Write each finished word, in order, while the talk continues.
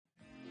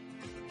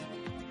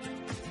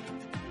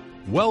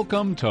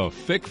Welcome to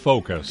FIC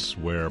Focus,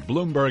 where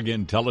Bloomberg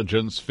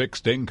Intelligence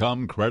fixed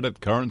income, credit,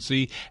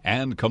 currency,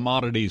 and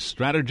commodities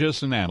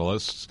strategists and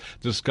analysts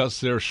discuss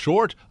their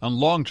short and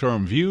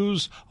long-term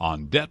views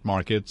on debt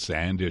markets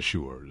and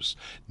issuers.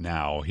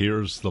 Now,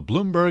 here's the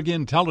Bloomberg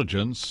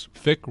Intelligence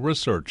FIC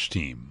research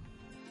team.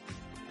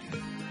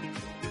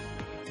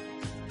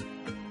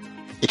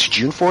 It's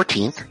June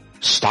 14th.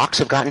 Stocks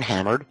have gotten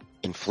hammered,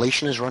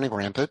 inflation is running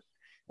rampant,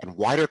 and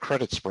wider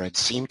credit spreads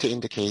seem to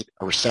indicate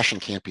a recession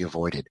can't be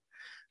avoided.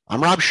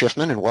 I'm Rob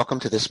Schiffman, and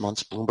welcome to this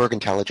month's Bloomberg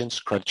Intelligence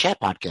Credit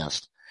Chat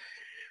podcast.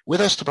 With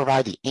us to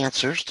provide the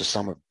answers to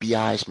some of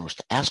BI's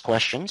most asked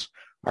questions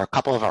are a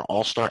couple of our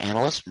all-star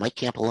analysts, Mike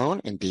Campolone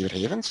and David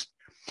Havens.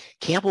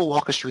 Camp will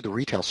walk us through the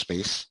retail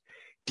space,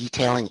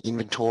 detailing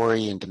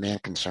inventory and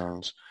demand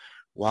concerns,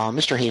 while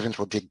Mr. Havens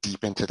will dig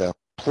deep into the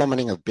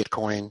plummeting of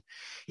Bitcoin,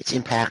 its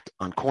impact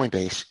on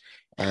Coinbase,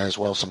 as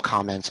well as some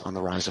comments on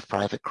the rise of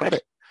private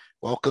credit.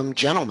 Welcome,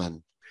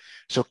 gentlemen.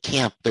 So,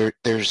 Camp,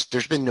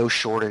 there's been no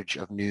shortage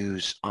of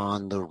news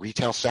on the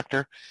retail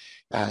sector.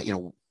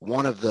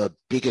 One of the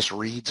biggest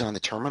reads on the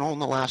terminal in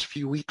the last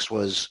few weeks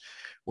was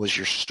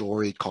your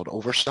story called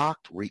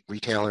Overstocked,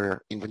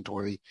 retailer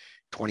inventory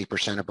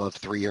 20% above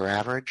three-year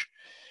average.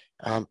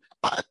 On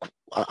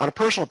a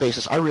personal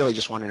basis, I really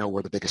just want to know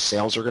where the biggest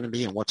sales are going to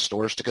be and what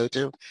stores to go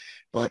to.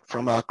 But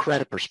from a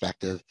credit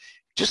perspective,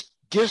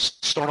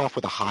 just start off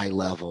with a high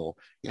level.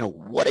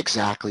 What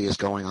exactly is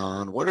going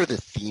on? What are the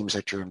themes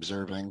that you're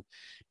observing?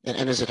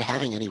 And is it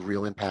having any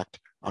real impact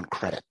on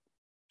credit?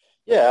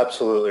 Yeah,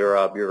 absolutely,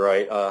 Rob. You're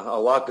right. A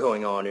lot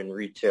going on in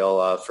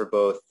retail for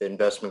both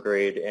investment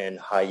grade and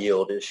high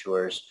yield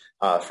issuers,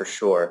 for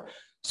sure.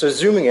 So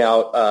zooming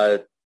out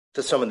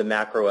to some of the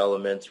macro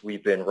elements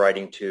we've been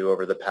writing to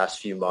over the past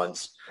few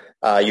months,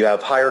 you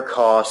have higher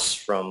costs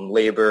from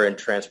labor and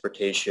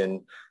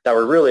transportation that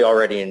were really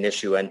already an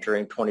issue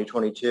entering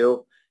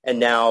 2022, and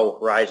now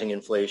rising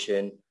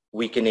inflation,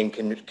 weakening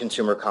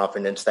consumer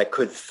confidence that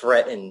could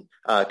threaten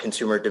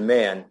consumer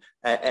demand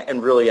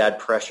and really add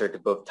pressure to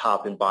both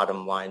top and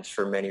bottom lines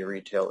for many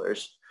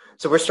retailers.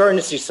 So we're starting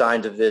to see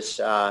signs of this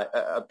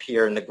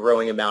appear in the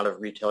growing amount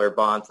of retailer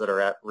bonds that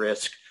are at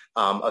risk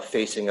of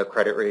facing a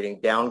credit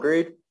rating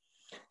downgrade.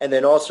 And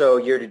then also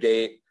year to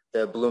date,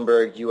 the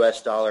Bloomberg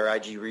US Dollar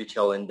IG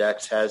Retail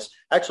Index has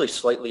actually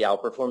slightly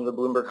outperformed the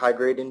Bloomberg High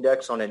Grade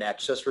Index on an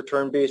excess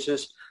return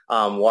basis,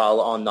 while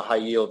on the high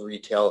yield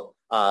retail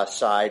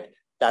side,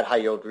 that high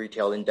yield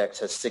retail index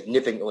has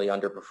significantly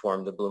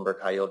underperformed the Bloomberg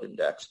High Yield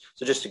Index.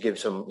 So just to give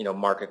some,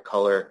 market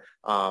color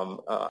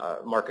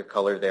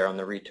there on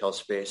the retail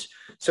space.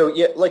 So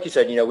yeah, like you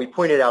said, we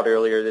pointed out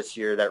earlier this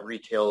year that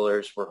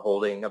retailers were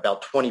holding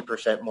about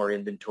 20% more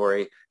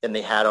inventory than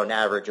they had on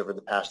average over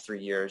the past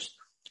 3 years.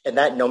 And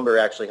that number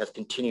actually has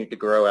continued to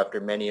grow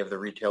after many of the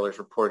retailers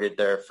reported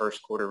their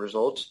first quarter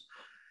results.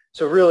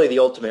 So really the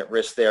ultimate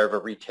risk there of a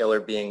retailer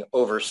being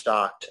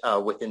overstocked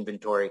with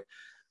inventory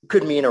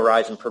could mean a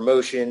rise in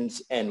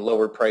promotions and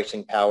lower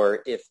pricing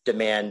power if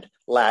demand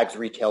lags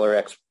retailer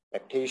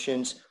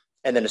expectations,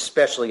 and then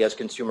especially as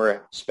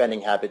consumer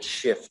spending habits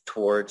shift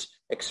towards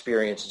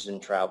experiences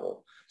and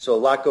travel. So a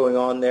lot going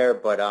on there,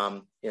 but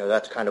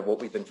that's kind of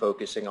what we've been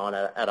focusing on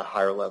at a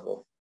higher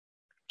level.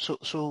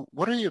 So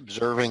what are you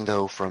observing,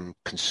 though, from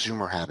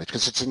consumer habits?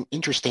 Because it's an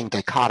interesting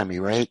dichotomy,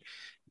 right?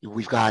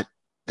 We've got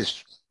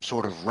this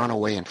sort of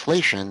runaway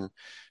inflation,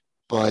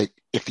 but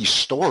if these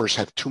stores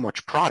have too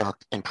much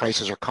product and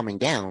prices are coming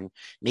down,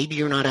 maybe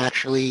you're not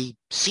actually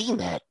seeing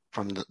that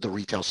from the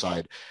retail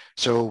side.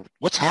 So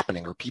what's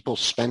happening? Are people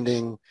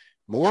spending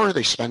more or are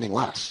they spending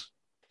less?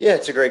 Yeah,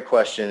 it's a great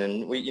question.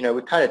 And we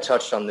kind of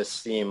touched on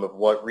this theme of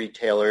what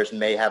retailers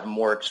may have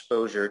more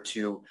exposure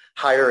to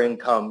higher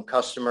income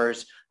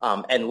customers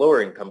and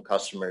lower income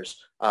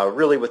customers,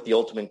 really with the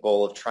ultimate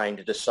goal of trying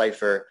to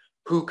decipher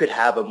who could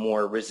have a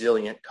more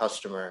resilient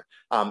customer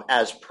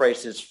as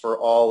prices for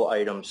all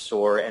items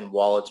soar and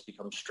wallets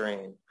become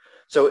strained.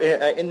 So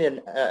in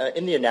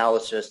the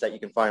analysis that you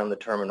can find on the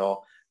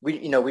terminal,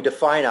 we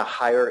define a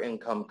higher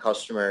income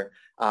customer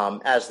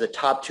as the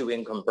top two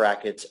income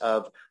brackets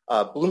of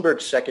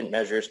Bloomberg's second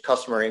measures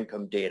customer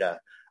income data.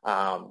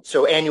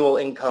 So annual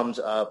incomes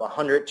of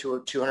 100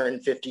 to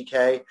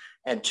 250K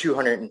and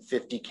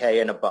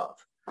 250K and above.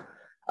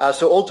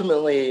 So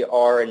ultimately,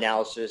 our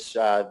analysis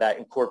that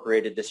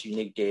incorporated this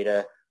unique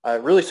data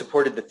really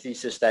supported the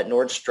thesis that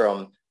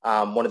Nordstrom,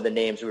 one of the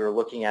names we were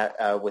looking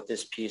at with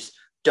this piece,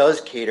 does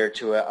cater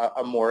to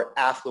a more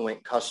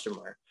affluent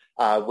customer,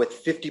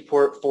 with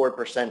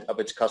 54% of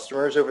its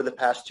customers over the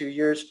past 2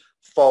 years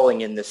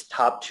falling in this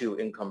top two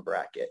income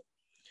bracket.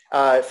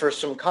 For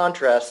some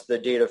contrast, the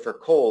data for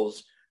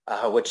Kohl's,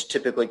 which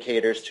typically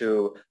caters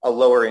to a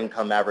lower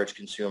income average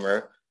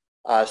consumer,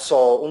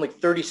 saw only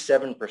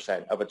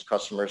 37% of its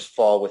customers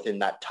fall within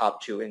that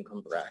top two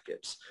income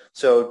brackets.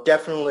 So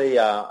definitely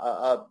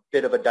a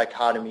bit of a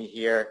dichotomy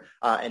here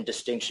and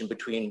distinction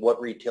between what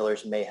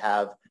retailers may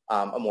have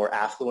a more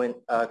affluent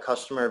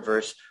customer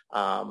versus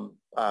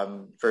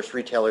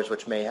retailers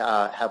which may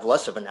have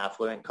less of an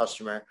affluent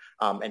customer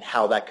and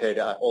how that could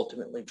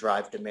ultimately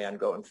drive demand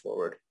going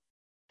forward.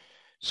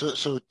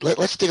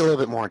 Let's dig a little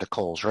bit more into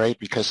Kohl's, right?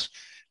 Because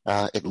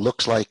it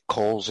looks like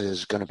Kohl's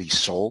is going to be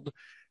sold.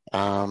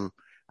 Um,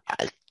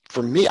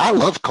 for me, I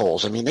love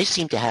Kohl's. I mean, they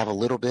seem to have a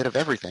little bit of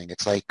everything.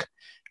 It's like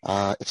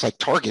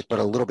Target, but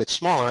a little bit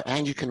smaller,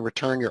 and you can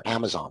return your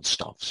Amazon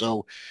stuff.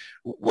 So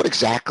what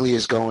exactly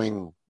is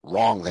going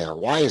wrong there?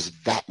 Why is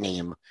that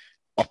name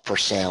up for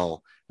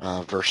sale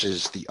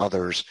versus the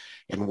others?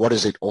 And what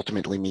does it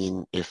ultimately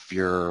mean if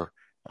you're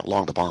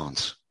along the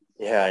bonds?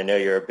 Yeah, I know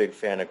you're a big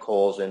fan of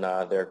Kohl's and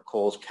their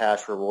Kohl's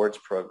Cash Rewards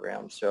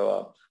program.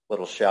 So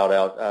little shout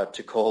out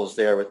to Kohl's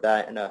there with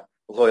that, and a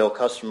loyal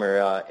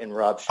customer in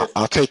Rob Schiff.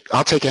 I'll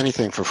take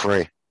anything for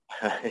free.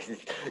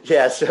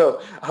 Yeah,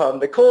 so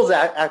the Kohl's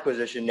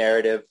acquisition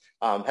narrative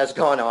has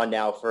gone on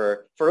now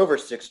for over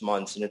 6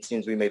 months, and it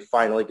seems we may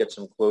finally get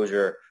some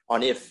closure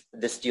on if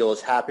this deal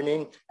is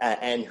happening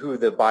and who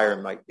the buyer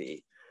might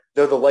be,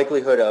 though the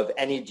likelihood of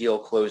any deal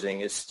closing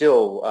is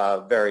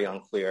still very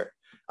unclear.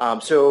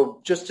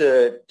 So just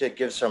to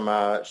give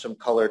some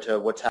color to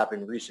what's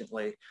happened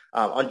recently,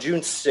 on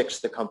June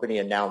 6th, the company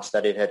announced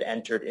that it had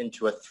entered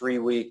into a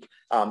 3-week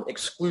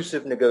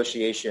exclusive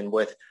negotiation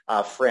with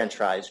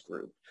Franchise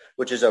Group,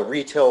 which is a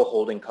retail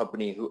holding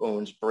company who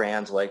owns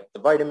brands like The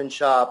Vitamin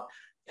Shoppe,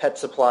 Pet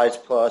Supplies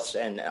Plus,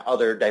 and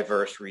other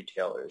diverse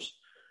retailers.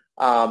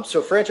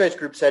 So Franchise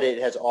Group said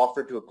it has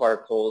offered to acquire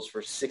Kohl's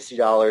for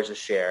 $60 a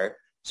share,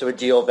 so a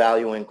deal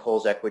valuing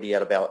Kohl's equity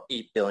at about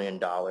 $8 billion.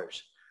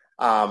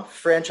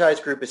 Franchise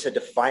Group is said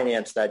to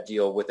finance that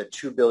deal with a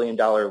 $2 billion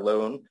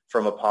loan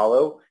from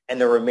Apollo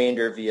and the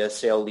remainder via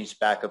sale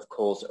leaseback of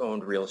Kohl's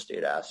owned real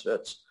estate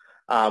assets.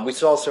 We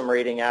saw some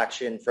rating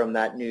action from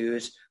that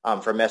news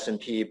from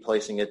S&P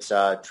placing its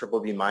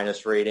BBB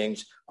minus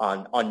ratings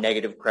on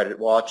negative credit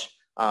watch,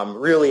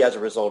 really as a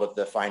result of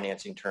the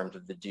financing terms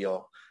of the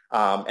deal.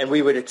 And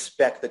we would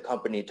expect the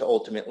company to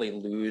ultimately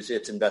lose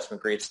its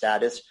investment grade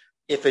status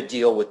if a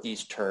deal with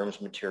these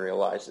terms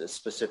materializes,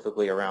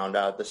 specifically around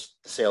the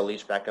sale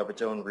leaseback of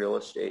its own real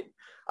estate.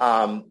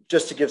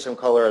 Just to give some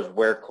color as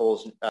where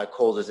Kohl's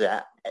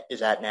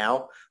is at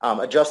now,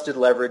 adjusted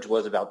leverage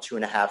was about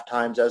 2.5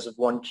 times as of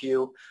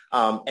 1Q,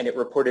 and it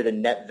reported a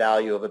net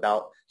value of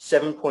about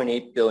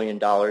 $7.8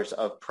 billion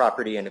of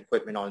property and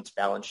equipment on its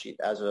balance sheet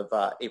as of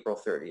April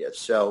 30th.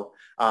 So,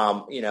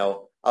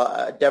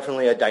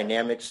 definitely a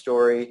dynamic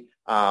story.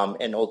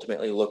 And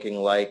ultimately looking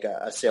like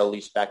a sale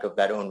leaseback of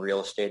that own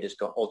real estate is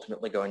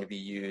ultimately going to be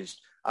used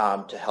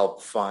to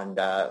help fund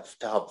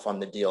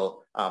the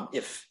deal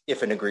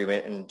if an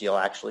agreement and deal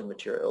actually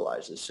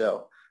materializes.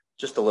 So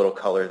just a little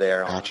color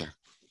there. Gotcha.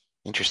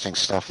 Interesting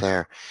stuff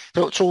there.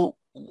 So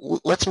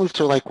let's move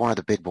to like one of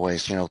the big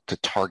boys, to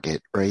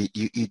Target, right?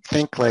 You'd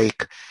think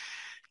like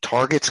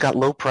Target's got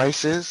low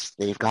prices.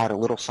 They've got a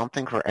little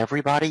something for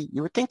everybody.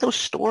 You would think those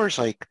stores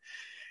like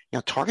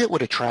Target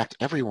would attract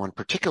everyone,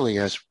 particularly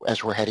as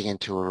we're heading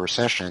into a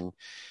recession.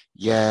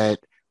 Yet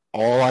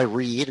all I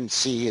read and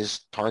see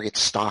is Target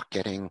stock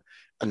getting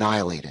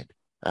annihilated.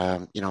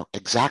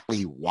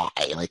 Exactly why?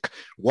 Like,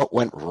 what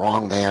went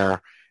wrong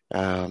there?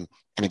 And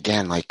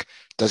again, like,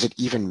 does it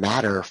even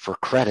matter for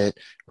credit,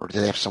 or do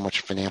they have so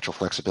much financial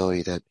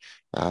flexibility that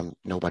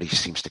nobody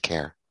seems to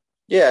care?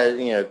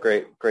 Yeah,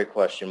 great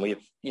question.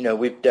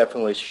 We've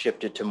definitely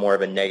shifted to more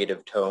of a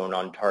negative tone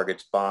on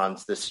Target's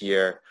bonds this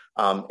year,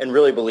 and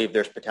really believe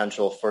there's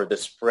potential for the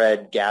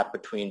spread gap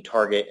between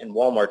Target and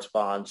Walmart's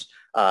bonds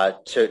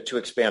to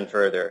expand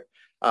further.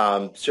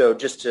 So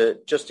just to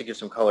give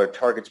some color,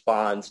 Target's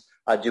bonds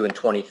due in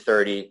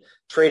 2030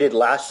 traded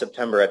last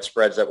September at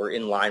spreads that were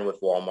in line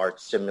with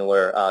Walmart's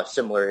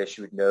similar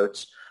issued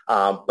notes,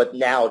 but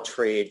now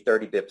trade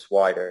 30 bips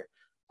wider.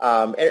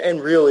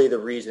 And really the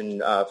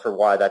reason for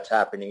why that's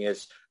happening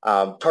is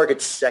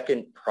Target's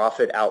second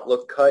profit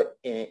outlook cut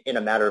in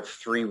a matter of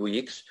 3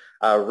 weeks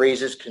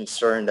raises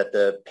concern that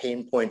the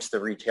pain points the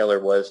retailer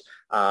was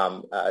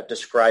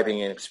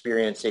describing and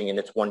experiencing in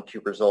its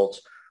 1Q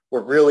results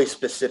were really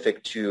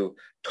specific to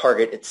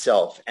Target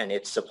itself and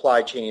its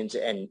supply chains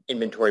and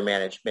inventory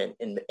management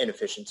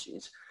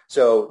inefficiencies.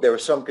 So there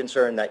was some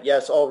concern that,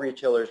 yes, all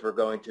retailers were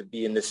going to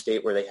be in this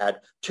state where they had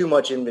too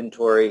much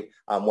inventory,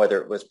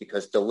 whether it was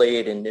because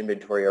delayed in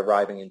inventory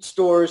arriving in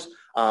stores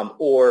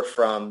or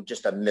from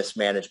just a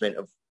mismanagement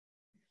of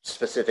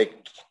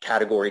specific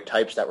category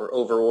types that were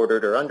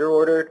overordered or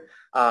underordered.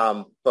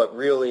 But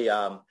really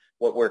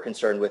what we're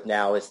concerned with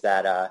now is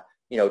that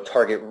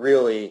Target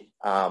really,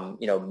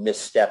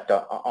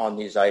 misstepped on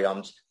these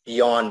items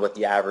beyond what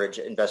the average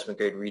investment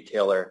grade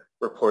retailer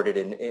reported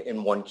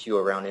in 1Q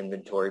around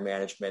inventory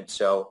management.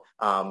 So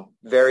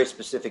very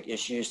specific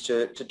issues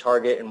to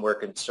Target, and we're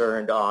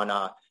concerned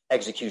on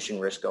execution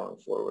risk going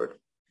forward.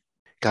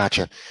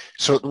 Gotcha.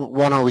 So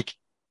why don't we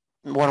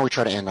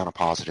try to end on a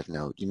positive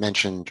note? You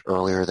mentioned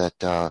earlier that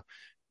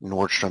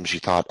Nordstrom's you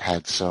thought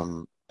had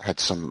some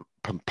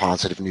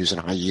positive news in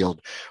high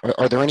yield.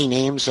 Are there any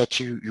names that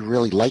you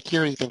really like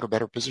here? You think are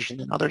better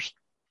positioned than others?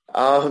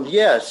 A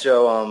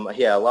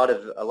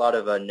lot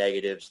of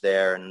negatives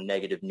there and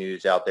negative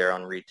news out there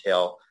on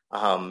retail.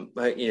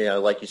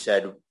 Like you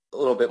said, a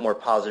little bit more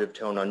positive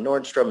tone on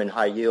Nordstrom and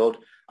high yield.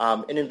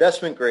 In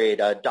investment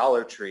grade,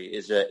 Dollar Tree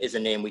is a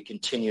name we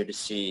continue to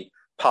see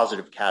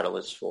positive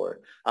catalysts for,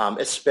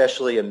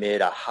 especially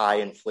amid a high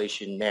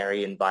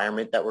inflationary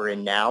environment that we're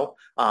in now,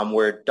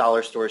 where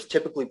dollar stores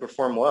typically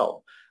perform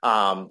well.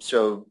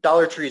 So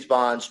Dollar Tree's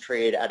bonds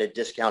trade at a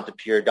discount to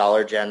peer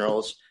Dollar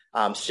General's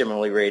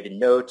similarly rated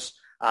notes.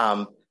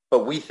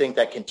 But we think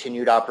that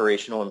continued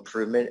operational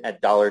improvement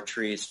at Dollar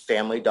Tree's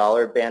Family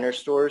Dollar banner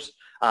stores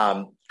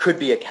could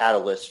be a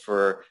catalyst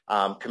for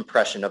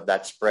compression of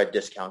that spread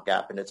discount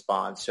gap in its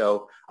bonds.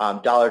 So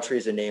Dollar Tree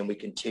is a name we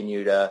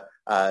continue to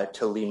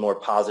lean more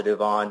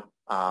positive on,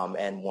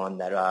 and one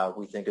that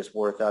we think is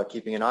worth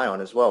keeping an eye on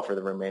as well for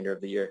the remainder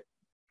of the year.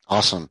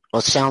 Awesome.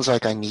 Well, it sounds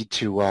like I need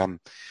to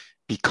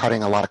be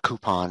cutting a lot of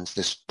coupons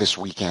this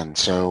weekend,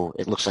 so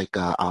it looks like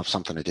I'll have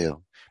something to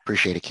do.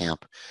 Appreciate it,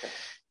 Camp.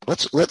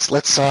 Let's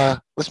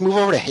move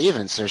over to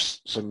havens.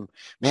 There's some,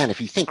 man, if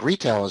you think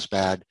retail is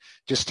bad,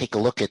 just take a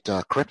look at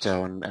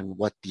crypto and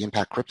what the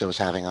impact crypto is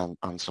having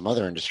on some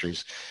other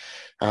industries.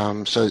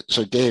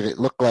 So Dave, it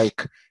looked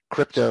like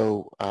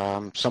crypto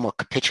somewhat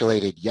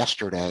capitulated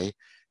yesterday,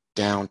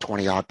 down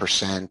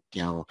 20-odd%,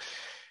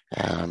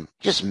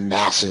 just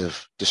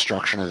massive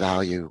destruction of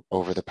value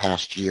over the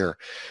past year.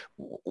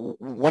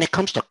 When it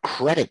comes to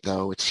credit,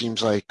 though, it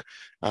seems like,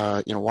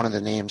 one of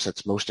the names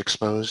that's most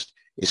exposed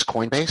is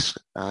Coinbase.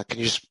 Can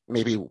you just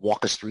maybe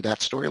walk us through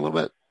that story a little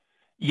bit?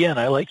 Yeah, and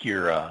I like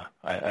your,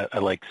 I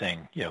like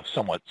saying,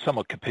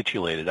 somewhat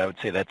capitulated. I would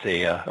say that's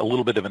a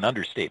little bit of an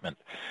understatement.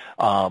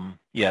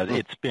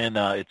 It's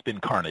been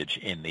carnage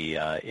in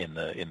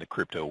the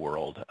crypto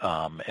world,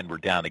 and we're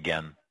down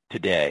again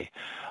today.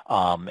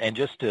 And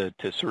just to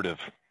sort of,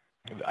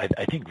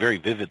 I think very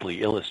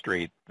vividly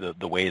illustrate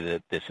the way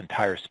that this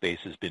entire space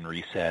has been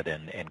reset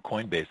and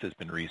Coinbase has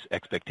been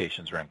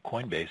expectations around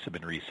Coinbase have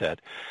been reset.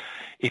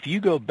 If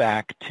you go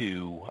back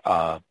to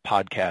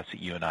podcasts that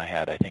you and I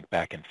had, I think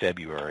back in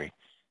February,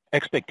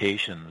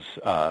 expectations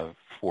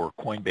for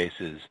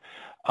Coinbase's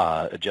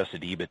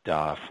adjusted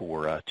EBITDA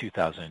for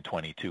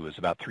 2022 is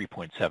about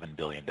 $3.7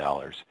 billion.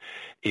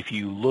 If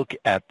you look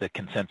at the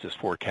consensus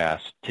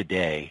forecast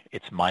today,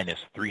 it's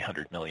minus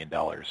 $300 million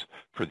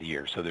for the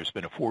year. So there's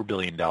been a $4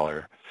 billion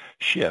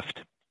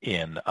shift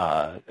in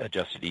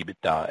adjusted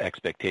EBITDA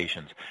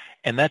expectations.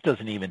 And that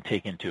doesn't even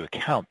take into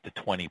account the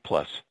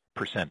 20+%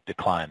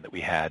 decline that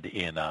we had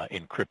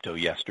in crypto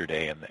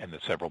yesterday and the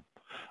several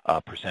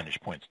percentage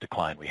points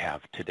decline we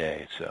have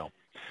today. So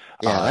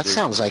yeah, that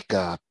sounds like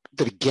the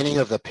beginning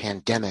of the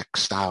pandemic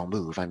style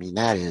move. I mean,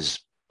 that is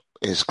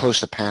as close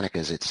to panic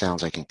as it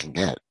sounds like it can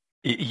get.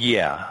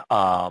 Yeah.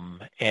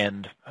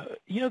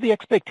 The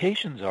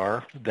expectations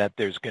are that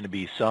there's going to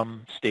be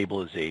some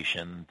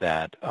stabilization,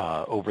 that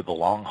over the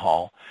long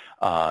haul,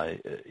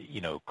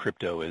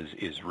 crypto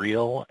is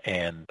real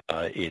and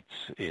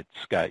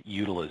it's got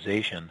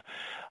utilization.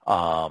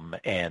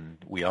 And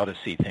we ought to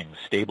see things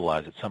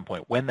stabilize at some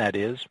point. When that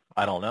is,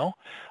 I don't know.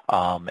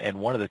 And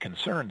one of the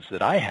concerns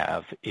that I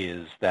have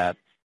is that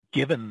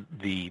given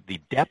the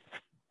depth,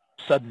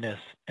 suddenness,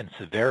 and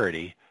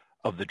severity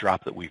of the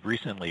drop that we've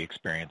recently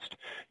experienced,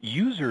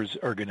 users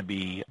are going to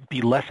be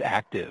less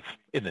active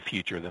in the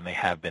future than they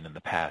have been in the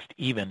past,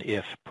 even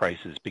if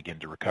prices begin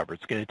to recover.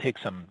 It's going to take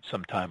some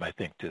time, I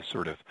think, to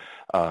sort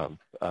of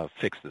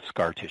fix the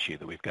scar tissue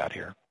that we've got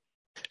here.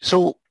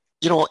 So,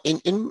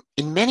 in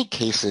many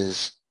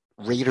cases,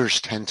 raters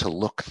tend to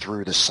look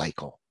through the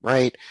cycle,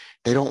 right?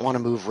 They don't want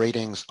to move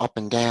ratings up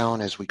and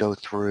down as we go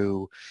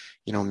through,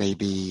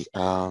 maybe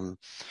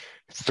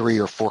 3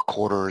 or 4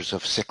 quarters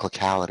of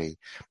cyclicality.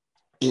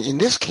 In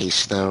this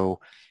case, though,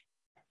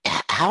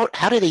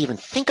 how do they even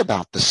think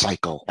about the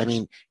cycle? I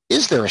mean,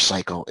 is there a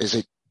cycle? Is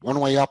it one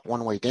way up,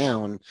 one way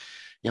down?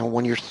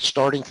 When you're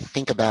starting to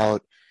think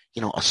about,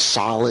 a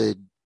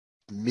solid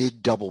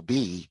mid double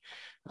B,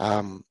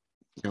 how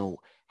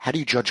do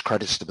you judge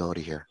credit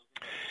stability here?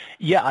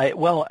 Yeah,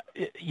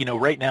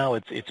 right now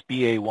it's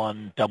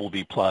BA1,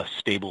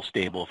 BB+,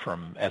 stable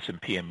from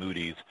S&P and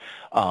Moody's.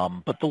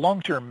 But the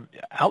long-term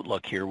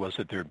outlook here was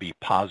that there'd be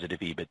positive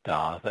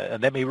EBITDA.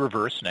 And that may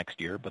reverse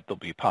next year, but there'll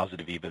be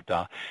positive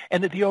EBITDA.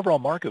 And that the overall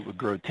market would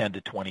grow 10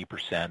 to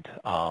 20%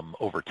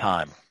 over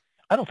time.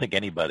 I don't think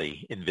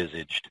anybody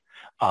envisaged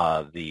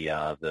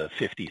the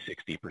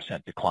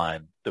 50-60%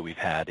 decline that we've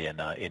had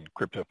in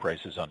crypto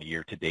prices on a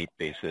year-to-date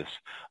basis,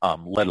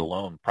 let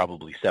alone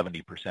probably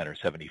 70% or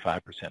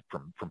 75%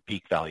 from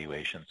peak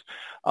valuations.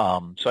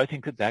 So I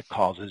think that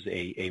causes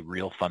a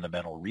real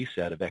fundamental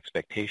reset of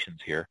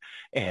expectations here,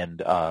 and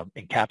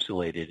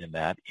encapsulated in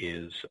that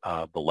is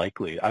I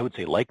would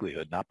say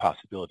likelihood, not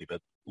possibility,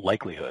 but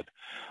likelihood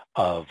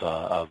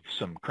of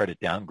some credit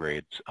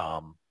downgrades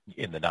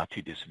in the not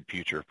too distant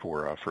future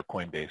for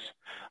Coinbase.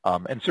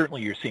 And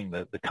certainly you're seeing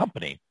the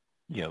company,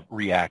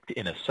 react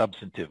in a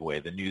substantive way.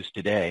 The news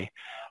today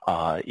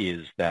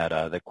is that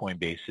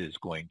Coinbase is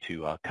going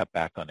to cut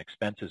back on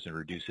expenses and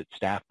reduce its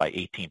staff by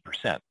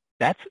 18%.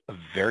 That's a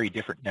very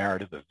different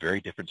narrative, a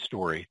very different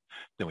story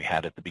than we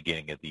had at the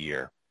beginning of the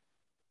year.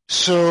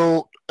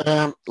 So,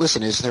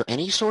 listen, is there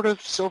any sort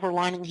of silver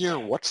lining here?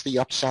 What's the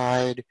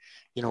upside?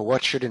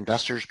 what should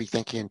investors be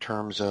thinking in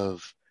terms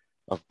of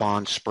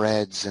bond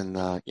spreads and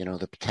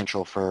the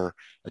potential for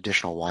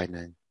additional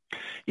widening?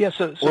 Yeah,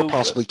 or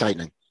possibly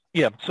tightening.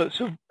 Yeah,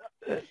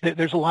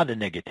 there's a lot of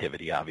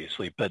negativity,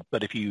 obviously, but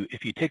if you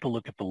take a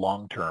look at the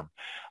long term,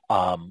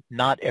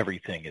 not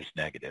everything is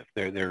negative.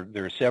 There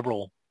are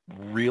several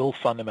real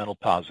fundamental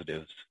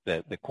positives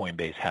that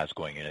Coinbase has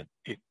going in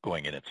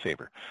its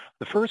favor.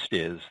 The first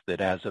is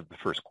that as of the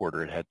first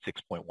quarter, it had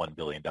 $6.1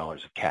 billion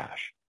of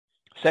cash.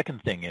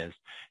 Second thing is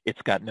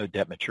it's got no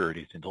debt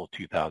maturities until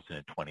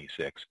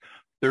 2026.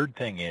 Third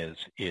thing is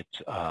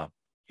its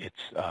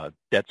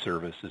debt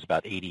service is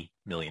about $80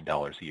 million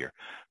a year.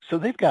 So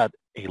they've got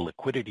a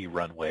liquidity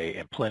runway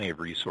and plenty of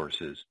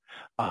resources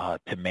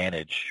to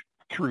manage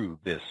through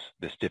this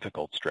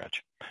difficult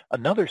stretch.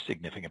 Another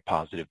significant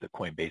positive that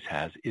Coinbase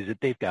has is that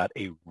they've got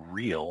a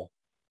real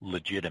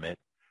legitimate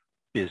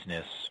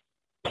business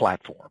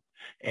platform.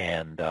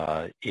 And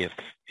if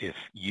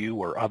you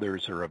or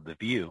others are of the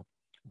view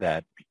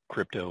that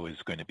crypto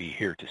is going to be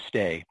here to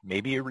stay,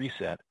 maybe a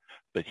reset,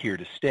 but here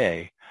to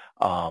stay,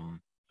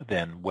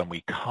 then when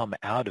we come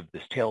out of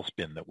this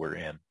tailspin that we're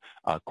in,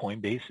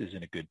 Coinbase is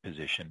in a good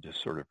position to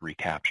sort of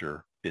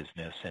recapture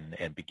business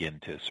and begin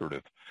to sort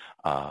of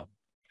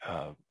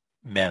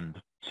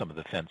mend some of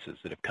the fences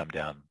that have come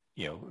down,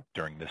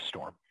 during this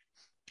storm.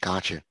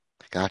 Gotcha.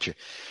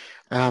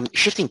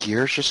 Shifting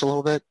gears just a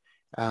little bit,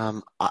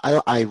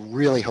 I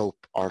really hope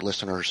our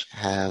listeners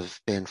have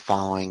been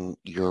following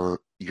your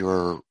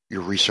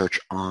research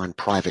on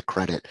private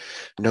credit.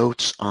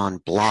 Notes on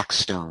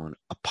Blackstone,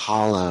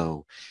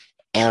 Apollo,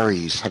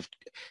 Ares have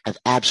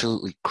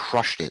absolutely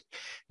crushed it,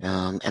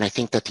 and I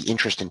think that the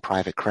interest in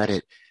private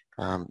credit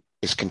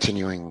is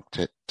continuing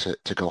to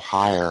go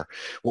higher.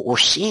 What we're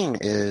seeing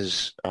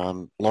is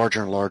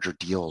larger and larger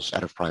deals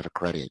out of private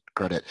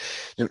credit.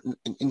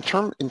 In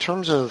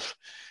terms of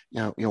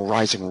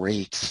rising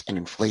rates and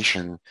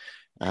inflation,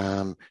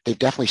 they've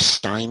definitely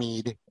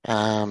stymied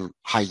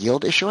high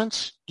yield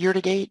issuance year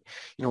to date.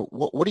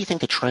 What do you think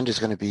the trend is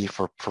going to be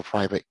for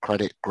private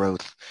credit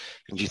growth?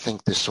 And do you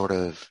think this sort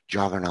of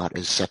juggernaut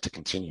is set to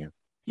continue?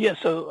 Yeah,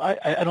 so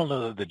I don't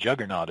know that the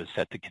juggernaut is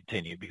set to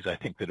continue, because I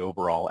think that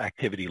overall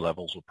activity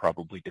levels will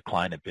probably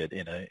decline a bit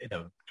in a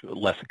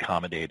less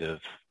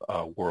accommodative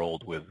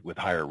world with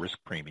higher risk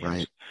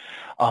premiums.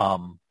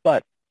 Right.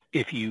 But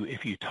if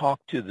you talk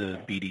to the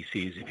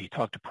BDCs, if you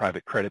talk to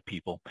private credit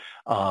people,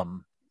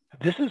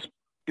 this is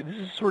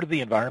sort of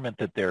the environment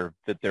that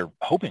they're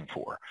hoping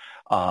for.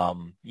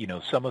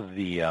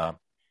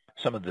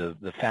 Some of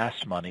the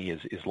fast money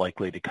is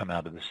likely to come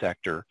out of the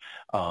sector.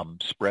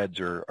 Spreads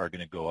are going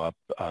to go up.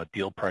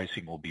 Deal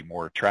pricing will be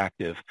more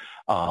attractive,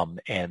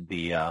 and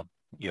the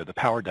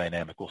power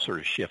dynamic will sort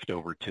of shift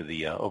over to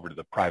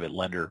the private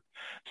lender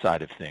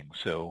side of things.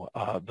 So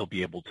they'll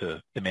be able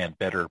to demand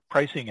better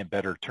pricing and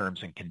better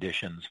terms and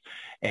conditions,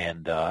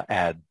 and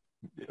add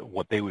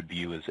what they would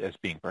view as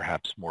being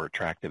perhaps more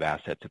attractive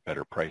assets at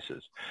better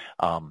prices.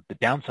 The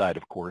downside,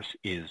 of course,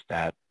 is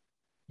that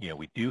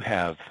we do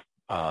have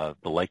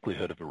the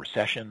likelihood of a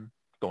recession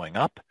going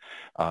up.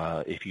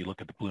 If you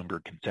look at the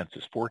Bloomberg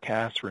consensus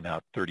forecast, we're now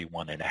at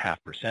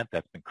 31.5%.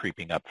 That's been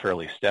creeping up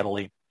fairly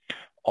steadily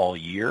all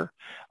year.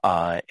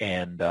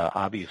 And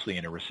obviously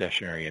in a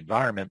recessionary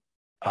environment,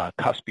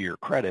 cuspier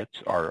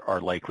credits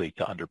are likely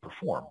to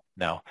underperform.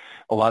 Now,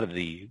 a lot of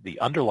the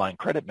underlying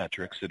credit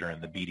metrics that are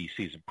in the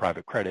BDCs and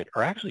private credit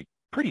are actually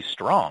pretty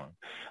strong,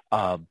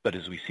 but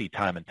as we see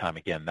time and time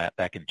again,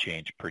 that can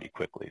change pretty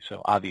quickly.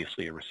 So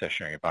obviously a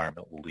recessionary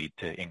environment will lead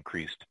to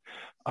increased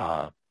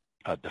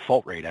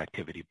default rate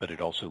activity, but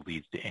it also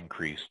leads to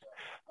increased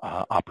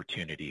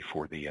opportunity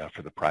for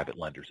the private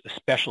lenders,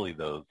 especially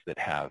those that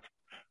have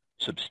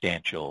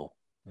substantial,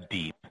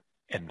 deep,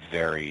 and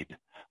varied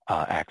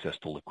access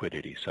to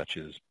liquidity, such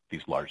as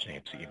these large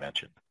names that you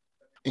mentioned.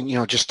 And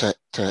just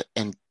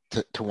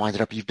to wind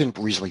it up, you've been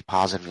reasonably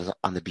positive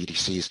on the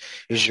BDCs.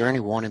 Is there any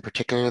one in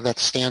particular that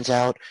stands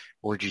out,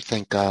 or do you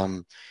think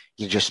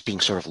you're just being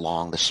sort of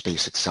long the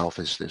space itself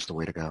is the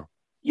way to go?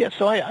 Yeah,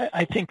 so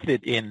I think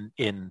that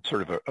in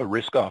sort of a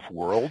risk-off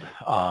world,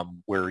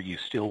 where you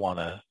still want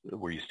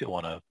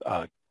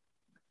to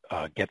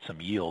get some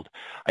yield,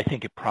 I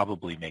think it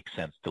probably makes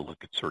sense to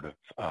look at sort of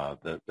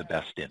the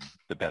best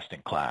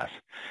in class.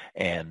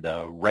 And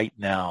right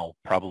now,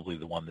 probably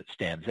the one that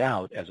stands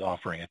out as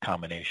offering a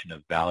combination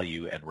of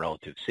value and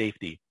relative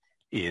safety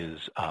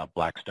is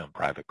Blackstone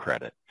Private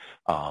Credit.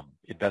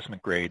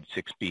 Investment grade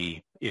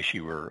 6B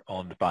issuer,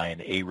 owned by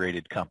an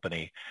A-rated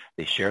company.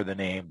 They share the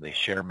name, they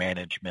share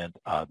management.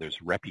 There's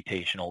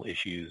reputational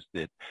issues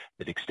that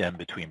extend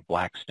between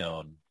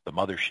Blackstone, the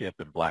mothership,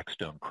 and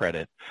Blackstone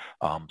Credit.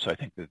 So I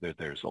think that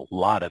there's a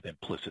lot of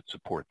implicit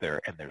support there,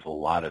 and there's a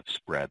lot of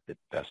spread that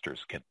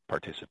investors can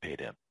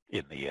participate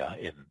in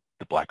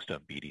the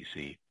Blackstone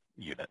BDC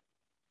unit.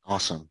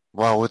 Awesome.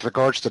 Well, with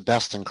regards to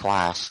best in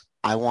class,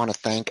 I want to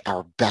thank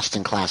our best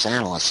in class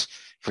analysts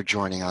for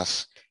joining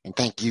us, and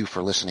thank you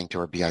for listening to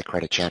our BI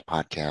Credit Chat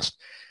podcast.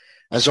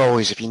 As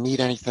always, if you need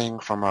anything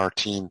from our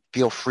team,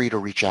 feel free to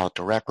reach out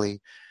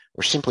directly.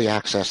 or simply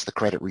access the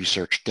credit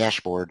research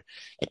dashboard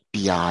at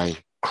BI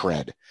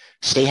Cred.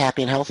 Stay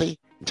happy and healthy.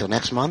 Until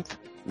next month,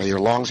 may your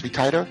longs be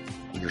tighter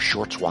and your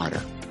shorts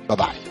wider.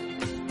 Bye-bye.